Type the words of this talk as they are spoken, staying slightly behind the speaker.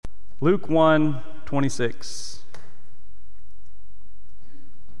Luke 1:26.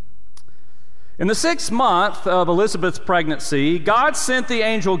 In the 6th month of Elizabeth's pregnancy, God sent the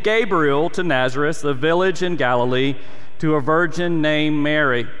angel Gabriel to Nazareth, the village in Galilee, to a virgin named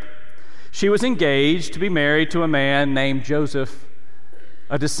Mary. She was engaged to be married to a man named Joseph,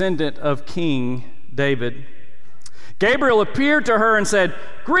 a descendant of King David. Gabriel appeared to her and said,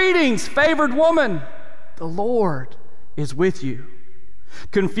 "Greetings, favored woman, the Lord is with you."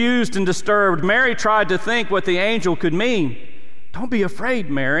 Confused and disturbed, Mary tried to think what the angel could mean. "Don't be afraid,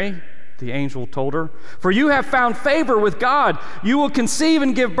 Mary," the angel told her, "for you have found favor with God. You will conceive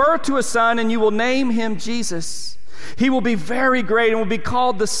and give birth to a son, and you will name him Jesus. He will be very great and will be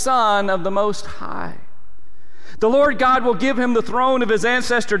called the Son of the Most High. The Lord God will give him the throne of his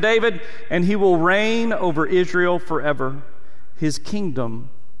ancestor David, and he will reign over Israel forever. His kingdom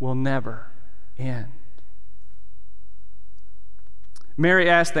will never end." Mary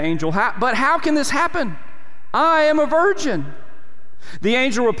asked the angel, "But how can this happen? I am a virgin." The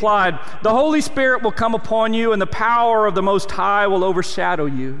angel replied, "The Holy Spirit will come upon you, and the power of the Most High will overshadow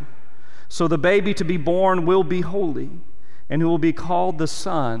you. So the baby to be born will be holy, and he will be called the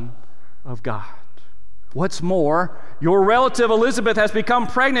Son of God. What's more, your relative Elizabeth has become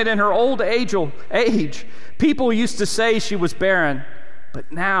pregnant in her old age. People used to say she was barren,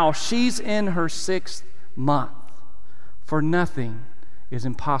 but now she's in her 6th month, for nothing is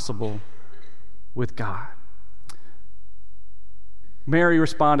impossible with God." Mary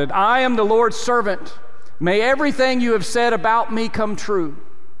responded, "I am the Lord's servant. May everything you have said about me come true."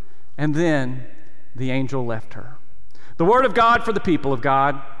 And then the angel left her. The word of God for the people of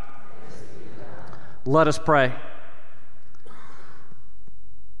God. Let us pray.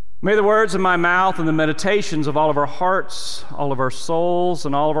 May the words of my mouth and the meditations of all of our hearts, all of our souls,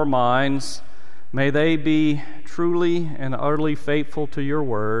 and all of our minds, may they be truly and utterly faithful to your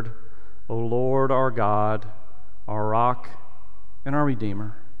word, O Lord our God, our rock and our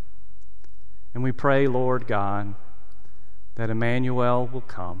Redeemer. And we pray, Lord God, that Emmanuel will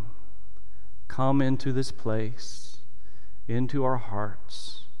come into this place, into our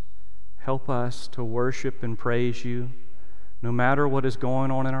hearts. Help us to worship and praise you no matter what is going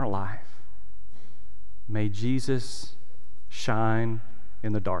on in our life. May Jesus shine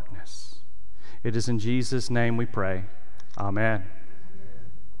in the darkness. It is in Jesus' name we pray. Amen.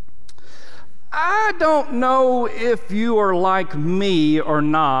 I don't know if you are like me or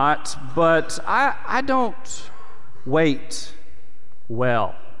not, but I don't wait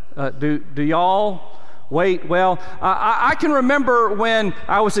well. Do y'all wait well? I can remember when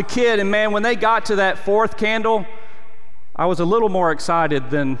I was a kid, and man, when they got to that 4th candle, I was a little more excited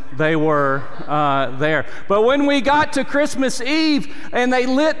than they were there. But when we got to Christmas Eve and they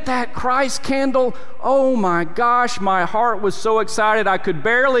lit that Christ candle, oh my gosh, my heart was so excited I could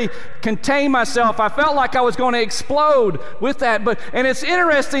barely contain myself. I felt like I was going to explode with that. And it's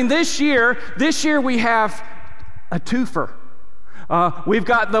interesting, this year we have a twofer. We've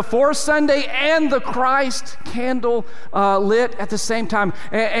got the 4th Sunday and the Christ candle lit at the same time.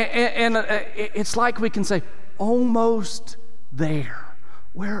 And it's like we can say, almost there.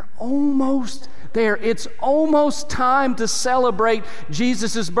 We're almost there. It's almost time to celebrate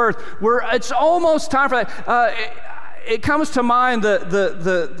Jesus' birth. It's almost time for that. It comes to mind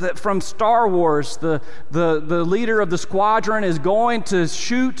the from Star Wars, the leader of the squadron is going to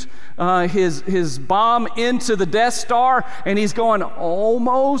shoot his bomb into the Death Star, and he's going,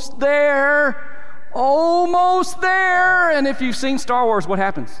 almost there. And if you've seen Star Wars, what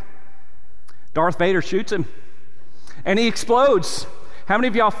happens? Darth Vader shoots him, and he explodes. How many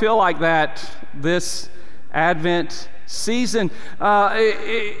of y'all feel like that this Advent season?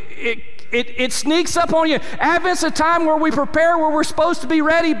 It sneaks up on you. Advent's a time where we prepare, where we're supposed to be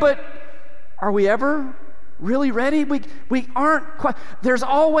ready, but are we ever really ready? We aren't quite. There's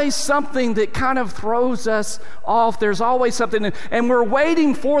always something that kind of throws us off. There's always something, and we're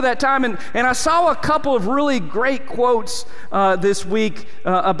waiting for that time. And I saw a couple of really great quotes this week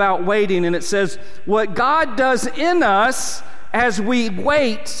about waiting, and it says, "What God does in us as we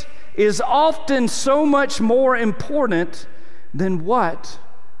wait is often so much more important than what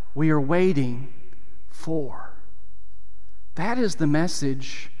we are waiting for." That is the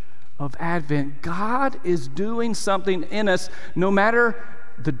message of Advent. God is doing something in us, no matter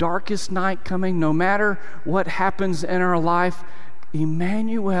the darkest night coming, no matter what happens in our life.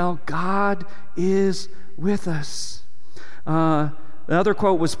 Emmanuel, God is with us. The other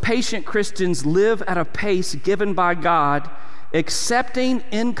quote was, "Patient Christians live at a pace given by God, accepting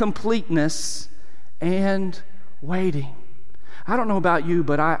incompleteness and waiting." I don't know about you,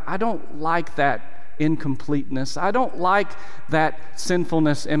 but I don't like that incompleteness. I don't like that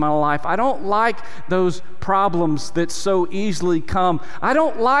sinfulness in my life. I don't like those problems that so easily come. I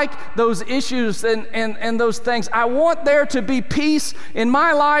don't like those issues and those things. I want there to be peace in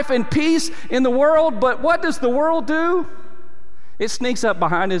my life and peace in the world, but what does the world do? It sneaks up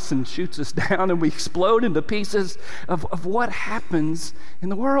behind us and shoots us down, and we explode into pieces of what happens in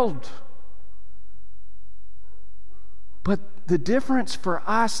the world. But the difference for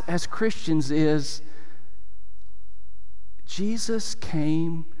us as Christians is Jesus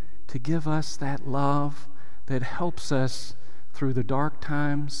came to give us that love that helps us through the dark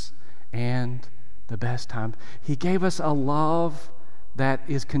times and the best times. He gave us a love that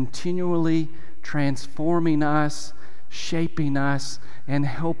is continually transforming us, shaping us, and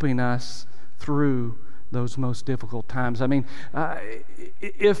helping us through those most difficult times. I mean,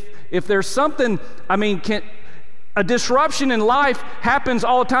 if there's something, a disruption in life happens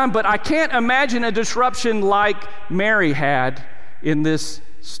all the time, but I can't imagine a disruption like Mary had in this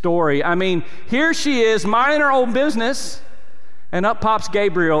story. I mean, here she is minding her own business, and up pops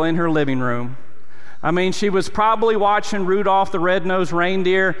Gabriel in her living room. I mean, she was probably watching Rudolph the Red-Nosed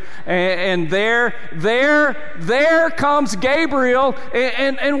Reindeer, and there comes Gabriel,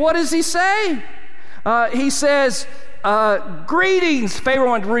 and what does he say? He says, greetings, favorite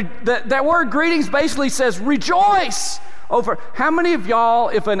one. That word greetings basically says rejoice over. How many of y'all,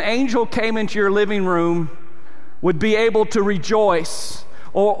 if an angel came into your living room, would be able to rejoice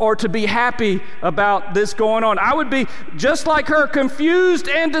or to be happy about this going on? I would be, just like her, confused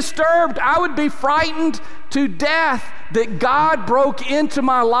and disturbed. I would be frightened to death that God broke into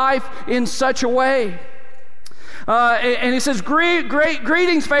my life in such a way. And he says,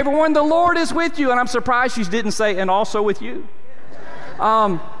 greetings, favorite one, the Lord is with you. And I'm surprised she didn't say, and also with you.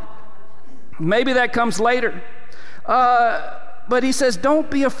 Maybe that comes later. But he says, don't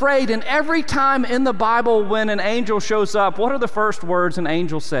be afraid. And every time in the Bible when an angel shows up, what are the first words an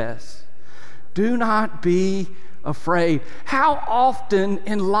angel says? Do not be afraid. How often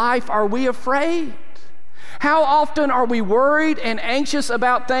in life are we afraid? How often are we worried and anxious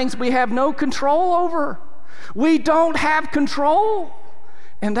about things we have no control over? We don't have control.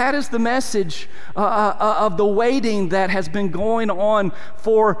 And that is the message of the waiting that has been going on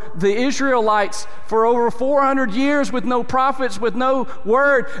for the Israelites for over 400 years with no prophets, with no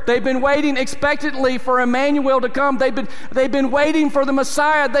word. They've been waiting expectantly for Emmanuel to come. They've been waiting for the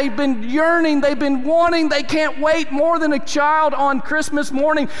Messiah. They've been yearning. They've been wanting. They can't wait more than a child on Christmas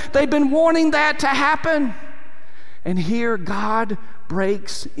morning. They've been wanting that to happen. And here God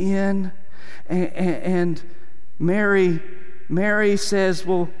breaks in, and Mary says,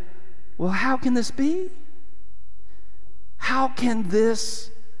 well, how can this be? How can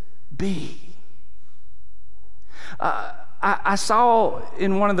this be? I saw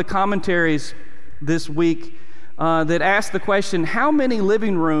in one of the commentaries this week that asked the question, how many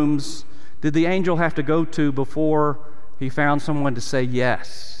living rooms did the angel have to go to before he found someone to say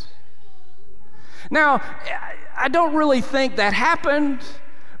yes? Now, I don't really think that happened,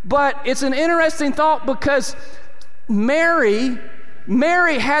 but it's an interesting thought because Mary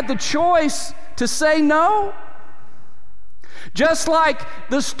had the choice to say no. Just like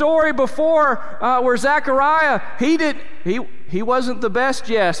the story before where Zechariah, he wasn't the best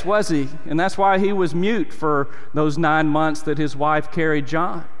yes, was he? And that's why he was mute for those 9 months that his wife carried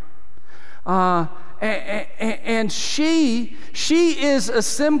John. And she is a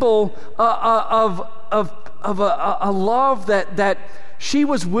symbol of a love that she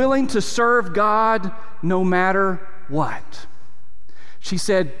was willing to serve God no matter what. She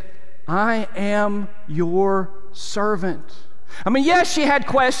said, I am your servant. I mean, yes, she had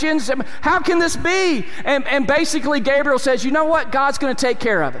questions. How can this be? And basically Gabriel says, you know what? God's going to take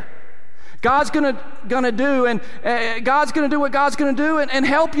care of it. God's going to do, and God's going to do what God's going to do and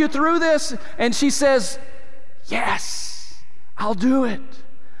help you through this. And she says, yes, I'll do it.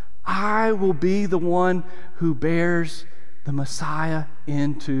 I will be the one who bears the Messiah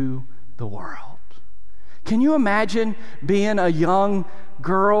into the world. Can you imagine being a young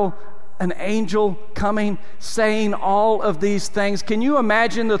girl, an angel coming, saying all of these things? Can you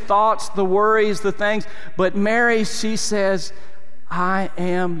imagine the thoughts, the worries, the things? But Mary, she says, I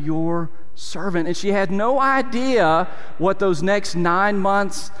am your servant. And she had no idea what those next 9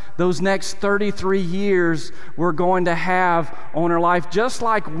 months, those next 33 years were going to have on her life, just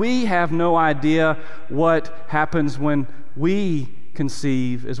like we have no idea what happens when we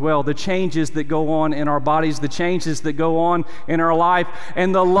conceive as well. The changes that go on in our bodies, the changes that go on in our life,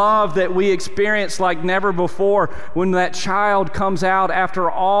 and the love that we experience like never before when that child comes out after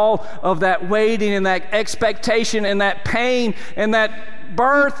all of that waiting and that expectation and that pain and that at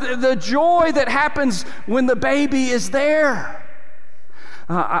birth, the joy that happens when the baby is there.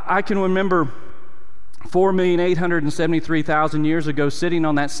 I can remember 4,873,000 years ago sitting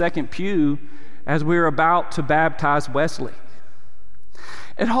on that second pew as we were about to baptize Wesley.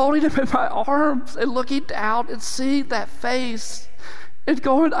 And holding him in my arms and looking down and seeing that face and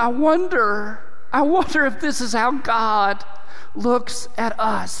going, I wonder if this is how God looks at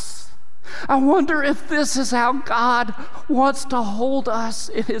us. I wonder if this is how God wants to hold us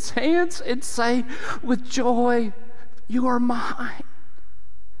in his hands and say with joy, you are mine.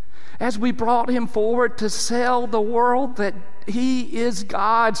 As we brought him forward to tell the world that he is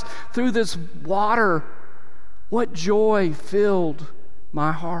God's through this water, what joy filled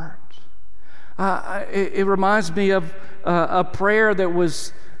my heart. It reminds me of a prayer that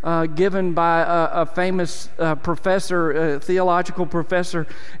was given by a famous professor, theological professor,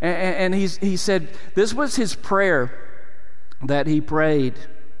 and he said, this was his prayer that he prayed.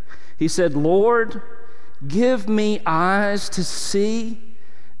 He said, Lord, give me eyes to see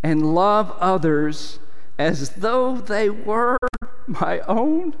and love others as though they were my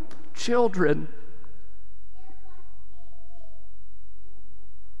own children.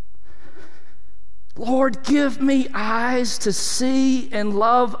 Lord, give me eyes to see and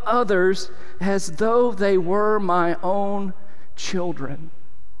love others as though they were my own children.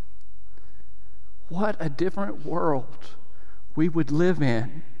 What a different world we would live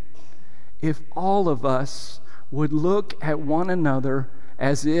in if all of us would look at one another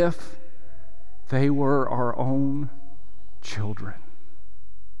as if they were our own children.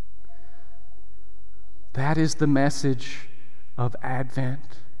 That is the message of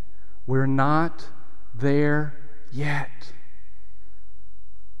Advent. We're not there yet.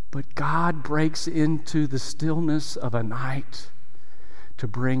 But God breaks into the stillness of a night to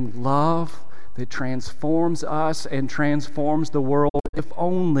bring love that transforms us and transforms the world if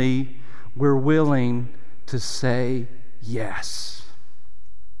only we're willing to say yes.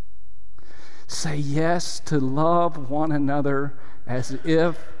 Say yes to love one another as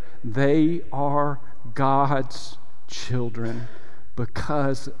if they are God's children,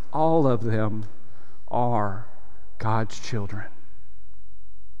 because all of them are God's children.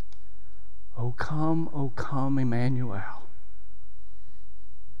 O come, Emmanuel.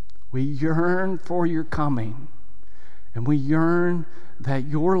 We yearn for your coming, and we yearn that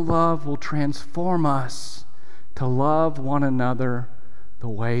your love will transform us to love one another the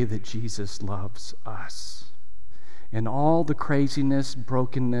way that Jesus loves us. In all the craziness,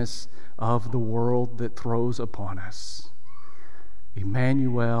 brokenness of the world that throws upon us,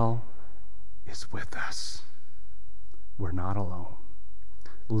 Emmanuel is with us. We're not alone.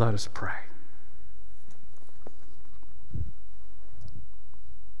 Let us pray.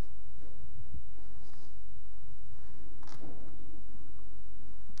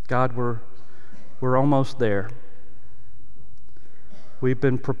 God, we're almost there. We've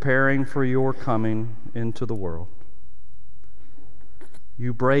been preparing for your coming into the world.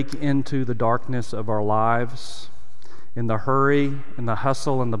 You break into the darkness of our lives, in the hurry, in the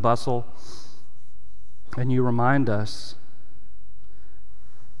hustle, and the bustle, and you remind us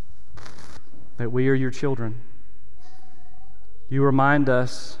that we are your children. You remind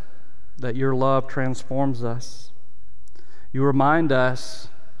us that your love transforms us. You remind us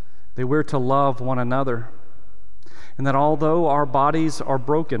that we're to love one another, and that although our bodies are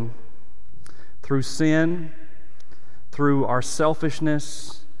broken through sin, through our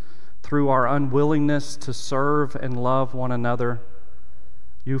selfishness, through our unwillingness to serve and love one another,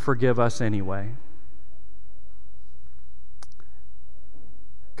 you forgive us anyway.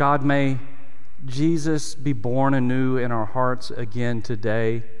 God, may Jesus be born anew in our hearts again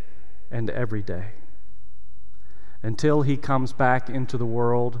today and every day, until he comes back into the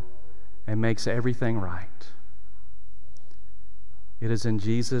world and makes everything right. It is in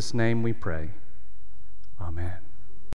Jesus' name we pray.